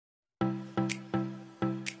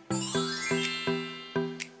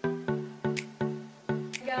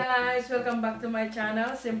guys, welcome back to my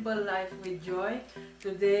channel, Simple Life with Joy.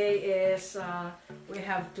 Today is we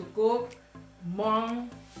have to cook mung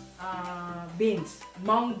beans.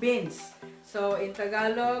 So in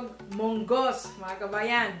Tagalog, monggos, mga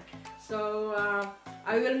kabayan. So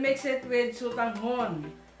I will mix it with sutanghon.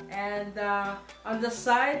 And on the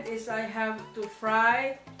side is I have to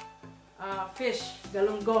fry fish,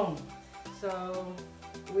 galunggong. So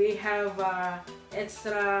we have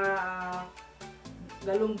extra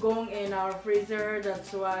galunggong in our freezer. That's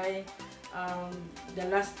why the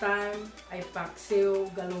last time I paksiw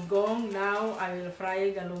galunggong. Now I will fry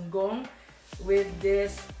galunggong with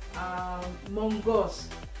this monggos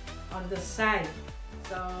on the side.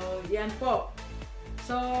 So yan po.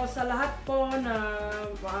 So sa lahat po na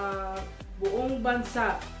buong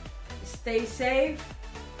bansa, stay safe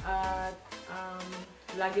at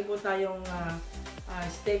lagi po tayong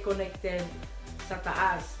stay connected sa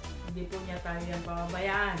taas. Hindi po niya tayo yan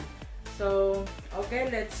pababayaan. So, okay,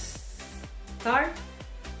 let's start.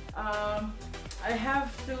 I have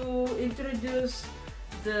to introduce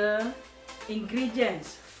the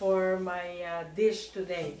ingredients for my dish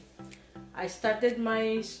today. I started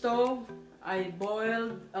my stove. I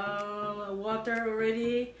boiled water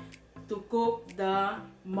already to cook the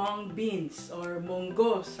mung beans or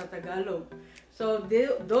monggos sa Tagalog. So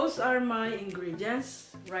those are my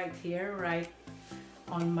ingredients right here, right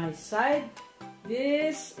on my side.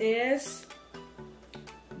 This is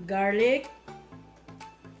garlic,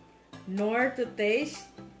 nor to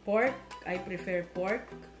taste, pork, I prefer pork,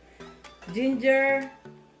 ginger,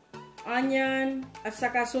 onion, at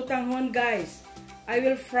saka sutanghon, guys. I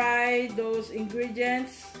will fry those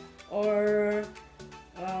ingredients, or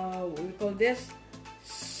we call this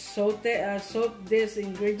soak these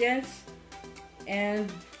ingredients,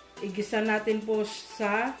 and igisa natin po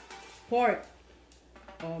sa pork.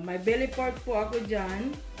 May belly pork po ako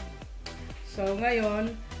dyan. So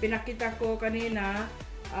ngayon, pinakita ko kanina,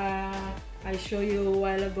 I show you a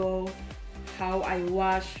while ago how I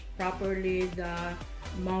wash properly the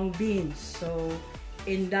mung beans. So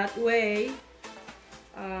in that way,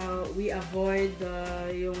 we avoid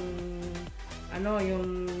yung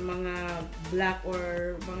mga black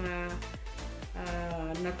or mga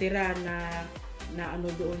natira na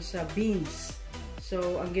ano doon sa beans.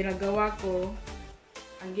 So ang ginagawa ko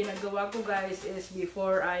guys is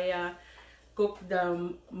before I cook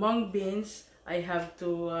the mung beans, I have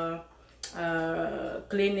to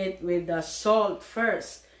clean it with the salt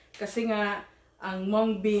first. Kasi nga ang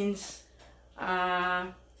mung beans,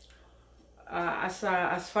 as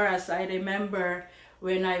far as I remember,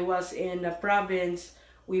 when I was in the province,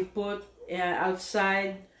 we put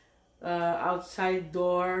outside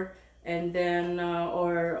door, and then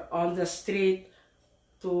or on the street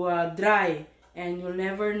to dry, and you'll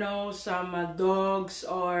never know, some dogs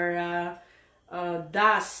or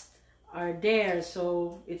dust are there,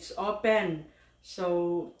 so it's open.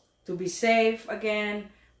 So to be safe, again,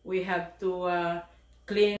 we have to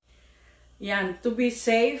clean. Yan, to be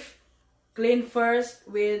safe, clean first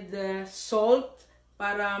with salt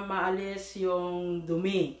para maalis yung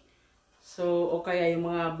dumi. So, o kaya yung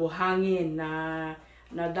mga buhangin na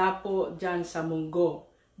nadapo dyan sa munggo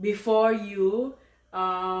before you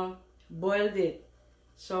boiled it.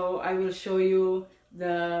 So, I will show you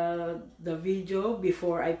the video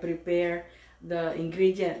before I prepare the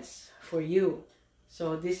ingredients for you.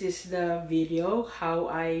 So, this is the video how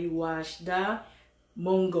I wash the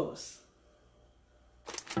monggos.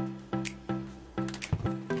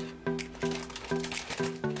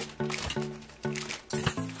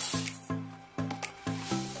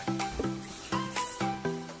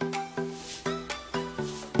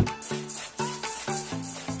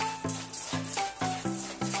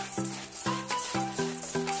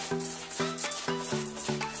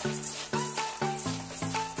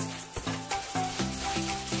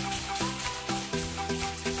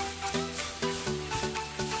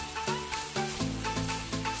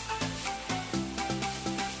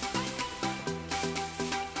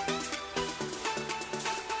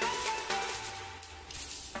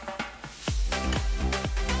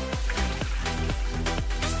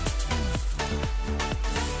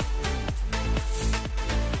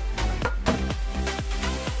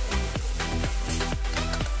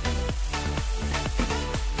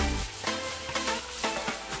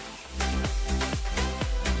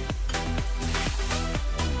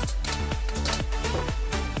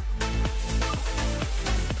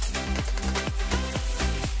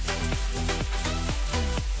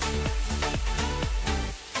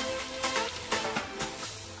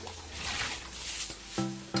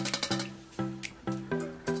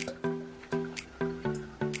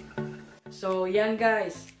 So, yan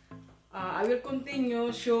guys. I will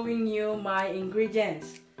continue showing you my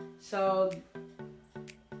ingredients. So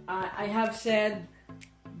I have said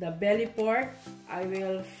the belly pork. I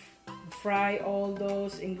will fry all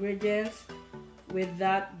those ingredients with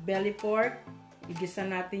that belly pork. Igisa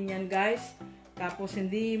natin yan, guys. Tapos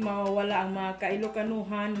hindi mawawala ang mga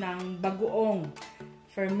kailokanuhan ng bagoong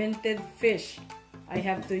fermented fish. I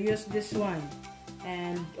have to use this one.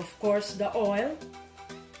 And of course the oil.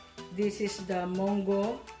 This is the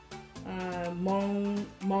monggo,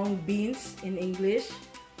 mung beans in English.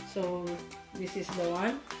 So this is the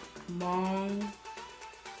one, mung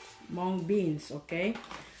beans. Okay,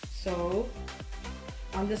 so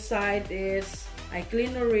on the side is I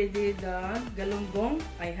clean already the galunggong.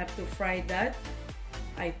 I have to fry that.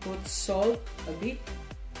 I put salt a bit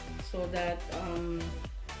so that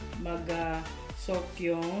mag-soak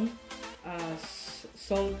yung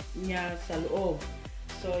salt niya sa loob.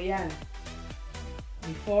 So yan.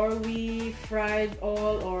 Before we fried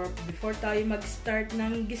all, or before tayo mag-start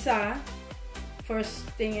ng gisa, first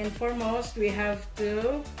thing and foremost, we have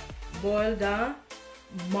to boil the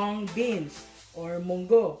mung beans or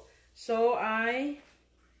monggo. So I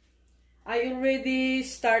already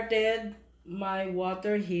started my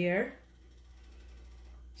water here.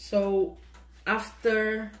 So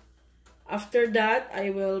after that,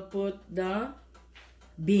 I will put the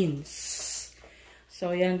beans.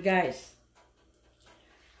 So yan, guys.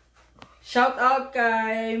 Shout out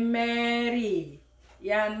kay Mary.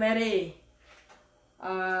 Yan, Mary.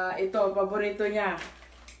 Ito, paborito niya.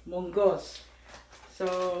 Monggos. So,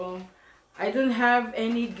 I don't have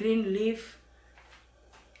any green leaf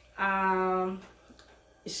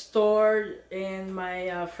stored in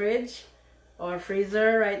my fridge or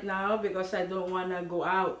freezer right now because I don't want to go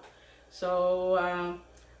out. So,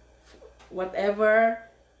 whatever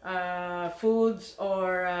foods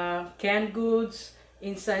or canned goods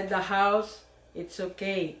inside the house, it's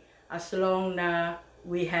okay as long na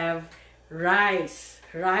we have rice.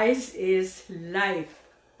 Rice is life.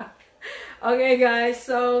 Okay, guys,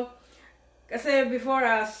 so kasi before,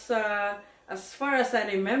 as far as I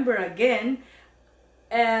remember again,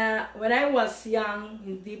 when I was young,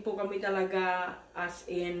 hindi po kami talaga as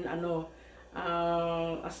in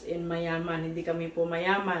mayaman. Hindi kami po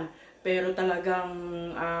mayaman, pero talagang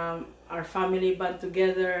our family band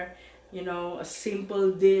together, you know, a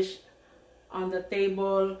simple dish on the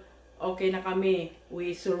table, okay na kami.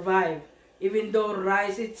 We survive. Even though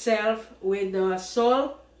rice itself with the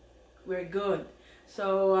salt, we're good.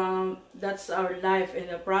 So that's our life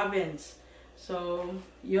in the province. So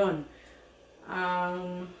yun.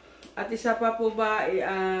 At isa pa po ba,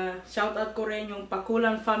 shout out ko rin yung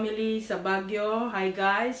Pakulan family sa Baguio. Hi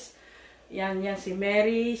guys. Yan si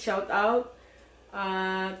Mary, shout out.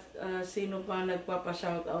 At sino pa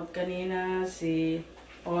nagpapa-shout out kanina? Si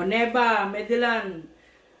Neba, Medilan.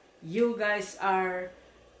 You guys are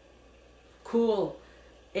cool.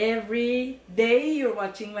 Every day you're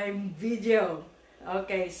watching my video.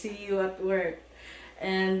 Okay, see you at work.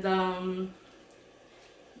 And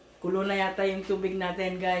kulo na yata yung tubig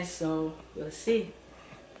natin, guys. So we'll see.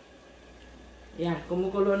 Yan,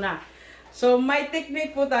 kumukulo na. So my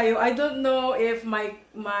technique po tayo. I don't know if my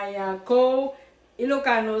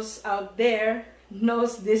co-Ilocanos out there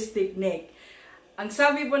knows this technique. Ang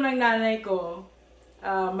sabi po ng nanay ko,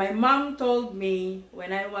 my mom told me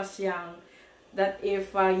when I was young that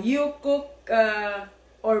if you cook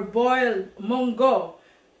or boil monggo,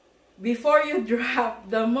 before you drop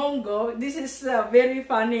the monggo, this is very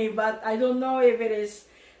funny, but I don't know if it is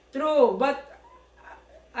true. But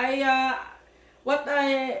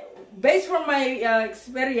based from my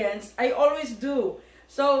experience, I always do.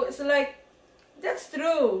 So it's like, that's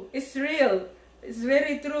true. It's real. It's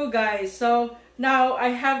very true, guys. So now I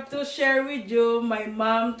have to share with you. My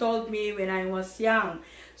mom told me when I was young.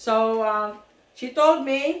 So she told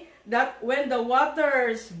me that when the water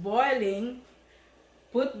is boiling,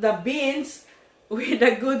 put the beans with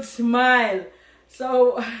a good smile.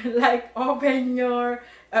 So like open your,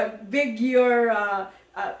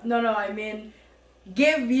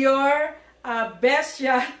 give your best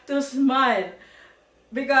shot to smile.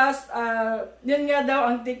 Because yun nga daw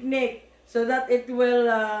ang technique. So that it will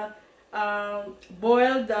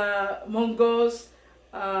boil the monggos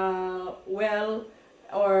well,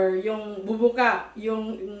 or yung bubuka,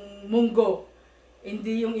 yung munggo.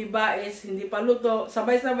 Hindi yung iba is hindi pa luto.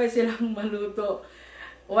 Sabay-sabay silang maluto.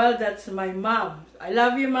 Well, that's my mom. I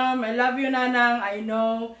love you, mom. I love you, nanang. I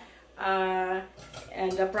know.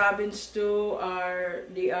 And the province too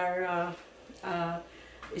they are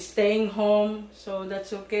staying home. So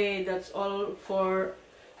that's okay. That's all for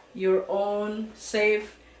your own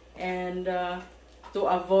safe and to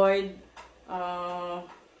avoid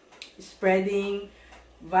spreading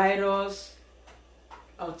virus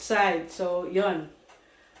outside. So, yun.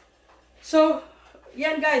 So,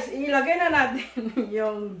 yan guys, ilagay na natin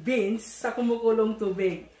yung beans sa kumukulong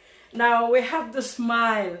tubig. Now, we have to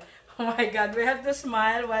smile. Oh my God, we have to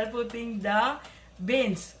smile while putting the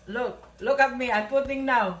beans. Look at me, I'm putting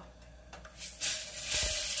now.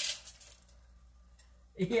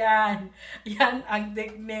 Yan ang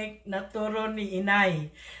technique na turo ni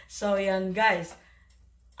Inay. So, yan guys.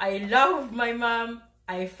 I love my mom.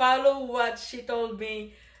 I follow what she told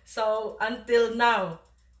me. So, until now,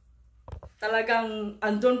 talagang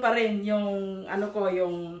andun pa rin yung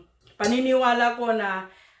yung paniniwala ko na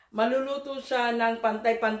maluluto siya ng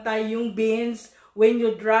pantay-pantay yung beans. When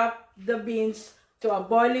you drop the beans to a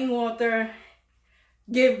boiling water,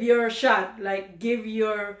 give your shot, like give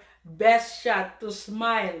your best shot to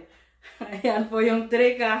smile. Ayan po yung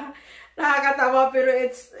trick ha. Nakakatawa pero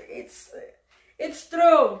it's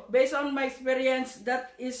true. Based on my experience,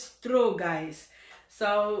 that is true guys.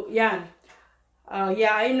 So, yan.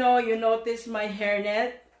 Yeah, I know you notice my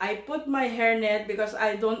hairnet. I put my hairnet because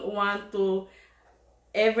I don't want to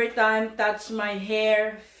every time touch my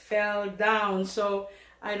hair fell down. So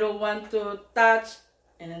I don't want to touch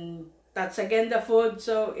and touch again the food.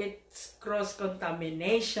 So it's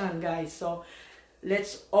cross-contamination, guys. So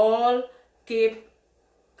let's all keep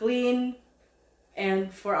clean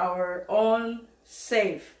and for our own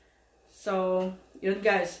safe. So yun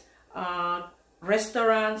guys.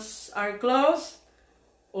 Restaurants are closed.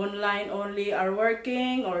 Online only are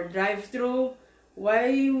working or drive-through. Why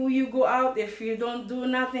you go out if you don't do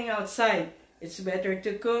nothing outside? It's better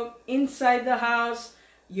to cook inside the house.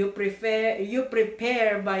 You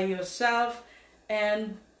prepare by yourself,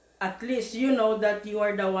 and at least you know that you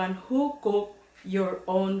are the one who cook your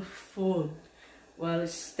own food. Well,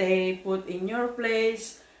 stay put in your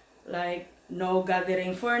place, like no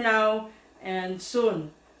gathering for now, and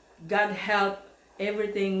soon, God help,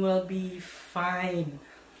 everything will be fine.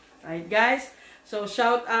 Right guys? So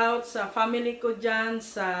shout out sa family ko dyan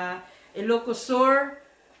sa Ilocos Sur.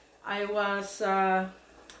 I was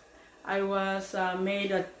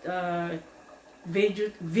made a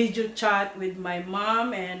video chat with my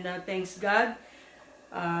mom, and thanks God,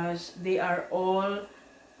 they are all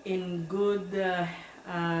in good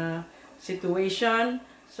situation.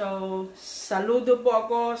 So saludo po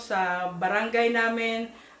ako sa barangay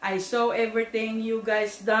namin. I saw everything you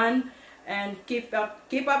guys done. And keep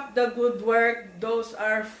up the good work. Those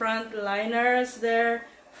are frontliners there.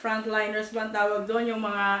 Frontliners ba ang tawag doon? Yung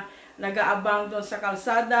mga nag-aabang doon sa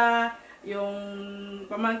kalsada. Yung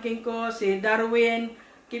pamangkin ko, si Darwin.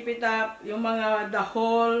 Keep it up. Yung mga the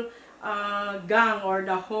whole gang or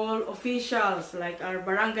the whole officials like our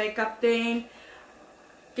barangay captain.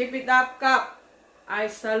 Keep it up, Kap. I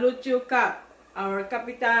salute you, Kap. Our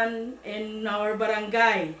kapitan in our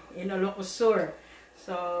barangay in Ilocos Sur.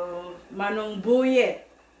 So, Manong Buyet.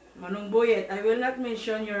 I will not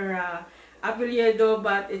mention your apelyido,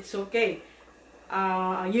 but it's okay.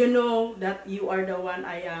 You know that you are the one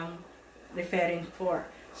I am referring for.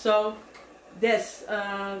 So, this,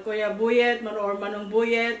 Kuya Buyet, or Manong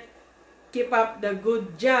Buyet, keep up the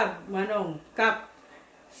good job, Manong Kap.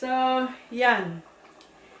 So, yan.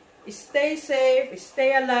 Stay safe,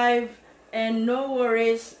 stay alive, and no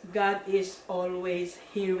worries, God is always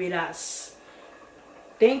here with us.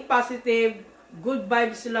 Think positive, good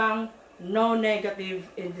vibes lang, no negative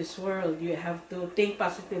in this world. You have to think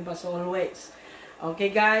positive as always.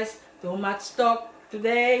 Okay guys, too much talk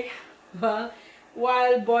today. Well,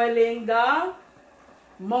 while boiling the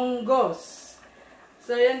monggos.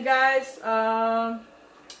 So yan guys,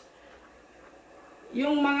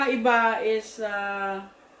 yung mga iba is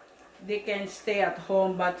they can stay at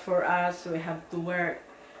home, but for us we have to work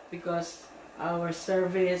because our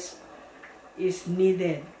service is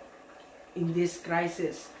needed in this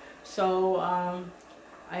crisis. So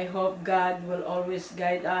I hope God will always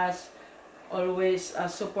guide us, always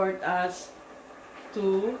support us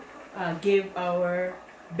to give our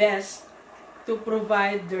best to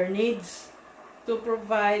provide their needs, to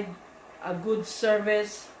provide a good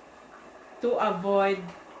service, to avoid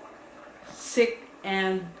sick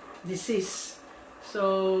and disease.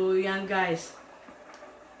 So yan guys.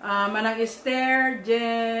 Manang Esther,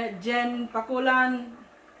 Jen Pakulan,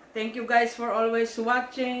 thank you guys for always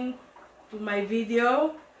watching to my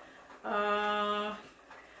video.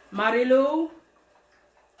 Marilu,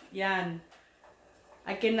 yan.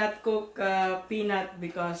 I cannot cook peanut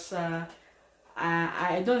because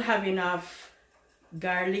I don't have enough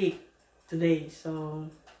garlic today. So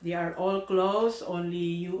they are all closed,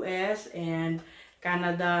 only US and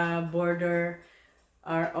Canada border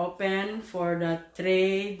are open for the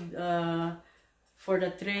trade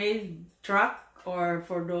truck or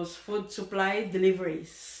for those food supply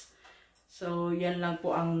deliveries. So yan lang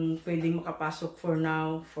po ang pwedeng makapasok for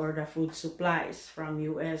now for the food supplies from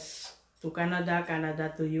US to Canada, Canada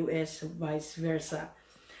to US, vice versa.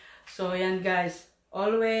 So yan guys,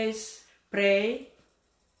 always pray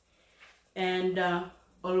and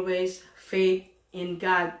always faith in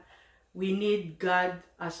God. We need God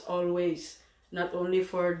as always, not only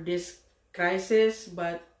for this crisis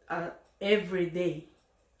but every day.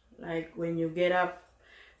 Like when you get up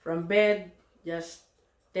from bed, just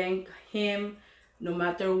thank Him no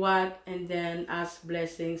matter what, and then ask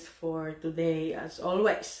blessings for today as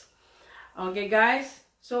always. Okay guys,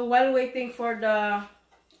 so while waiting for the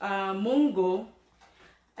monggo,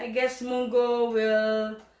 I guess monggo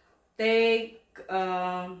will take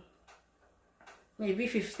maybe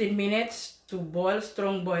 15 minutes to boil,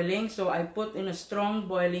 strong boiling. So I put in a strong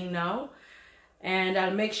boiling now. And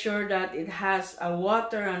I'll make sure that it has a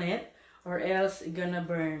water on it, or else it's gonna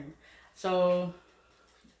burn. So,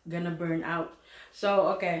 gonna burn out. So,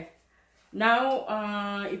 okay. Now,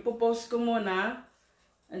 ipopost ko muna.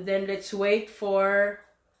 And then, let's wait for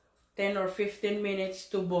 10 or 15 minutes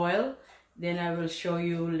to boil. Then, I will show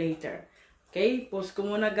you later. Okay? Post ko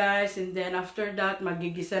muna guys. And then, after that,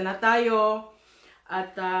 magigisa na tayo.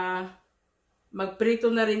 At, magprito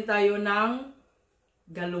na rin tayo ng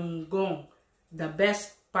galunggong. The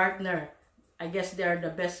best partner. I guess they are the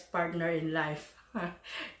best partner in life.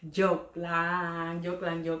 Joke lang. Joke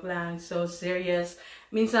lang, joke lang. So serious.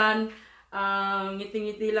 Minsan,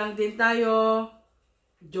 ngiti-ngiti lang din tayo.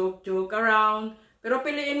 Joke around. Pero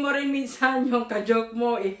piliin mo rin minsan yung ka-joke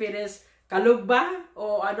mo if it is kalug ba?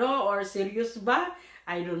 O ano? Or serious ba?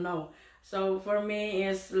 I don't know. So for me,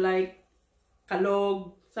 is like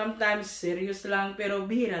kalug. Sometimes serious lang. Pero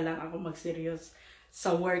bihira lang ako mag-serious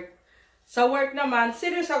sa work. Sa work naman,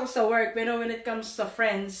 serious ako sa work. Pero when it comes to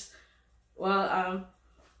friends, well,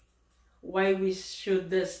 why we should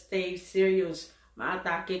stay serious?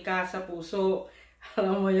 Maatake ka sa puso.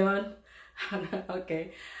 Alam mo yun?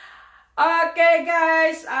 Okay. Okay,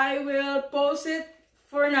 guys. I will pause it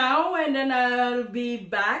for now. And then I'll be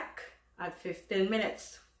back at 15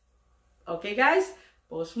 minutes. Okay, guys?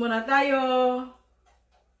 Pause muna tayo.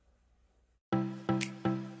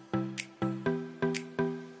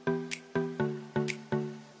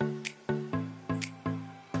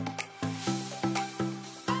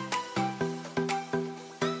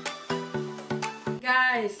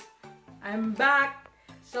 Guys, I'm back.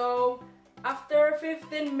 So after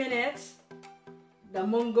 15 minutes, the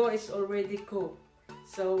monggo is already cooked.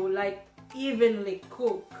 So like evenly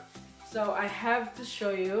cooked. So I have to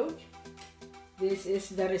show you. This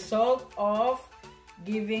is the result of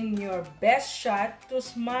giving your best shot to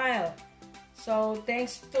smile. So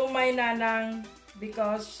thanks to my nanang,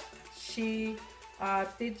 because she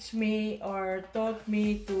teach me or taught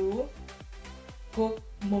me to cook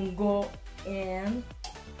monggo in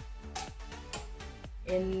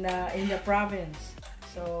the province.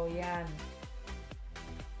 So yan.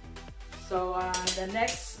 So the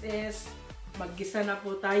next is maggisa na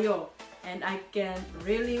po tayo, and I can't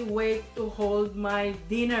really wait to hold my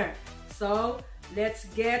dinner. So let's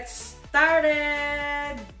get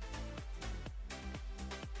started.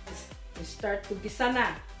 We start to gisa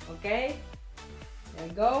na. Okay, there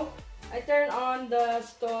you go. I turn on the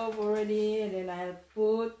stove already, and then I'll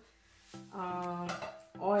put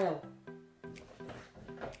oil.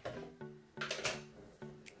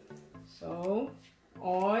 So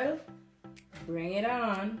oil, bring it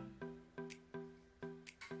on.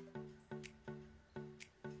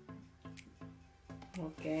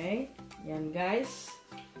 Okay, yan guys.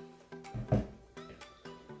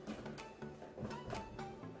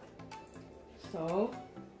 So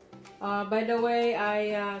by the way,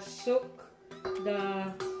 I soak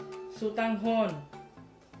the sutanghon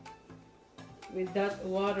with that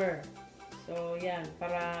water. So yan,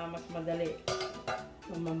 para mas madali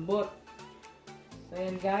lumambot. So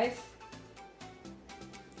yan guys,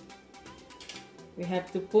 we have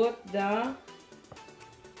to put the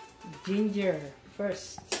ginger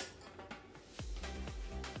first.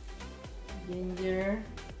 Ginger.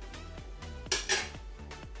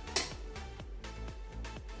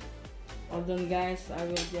 Hold on guys, I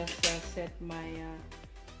will just set my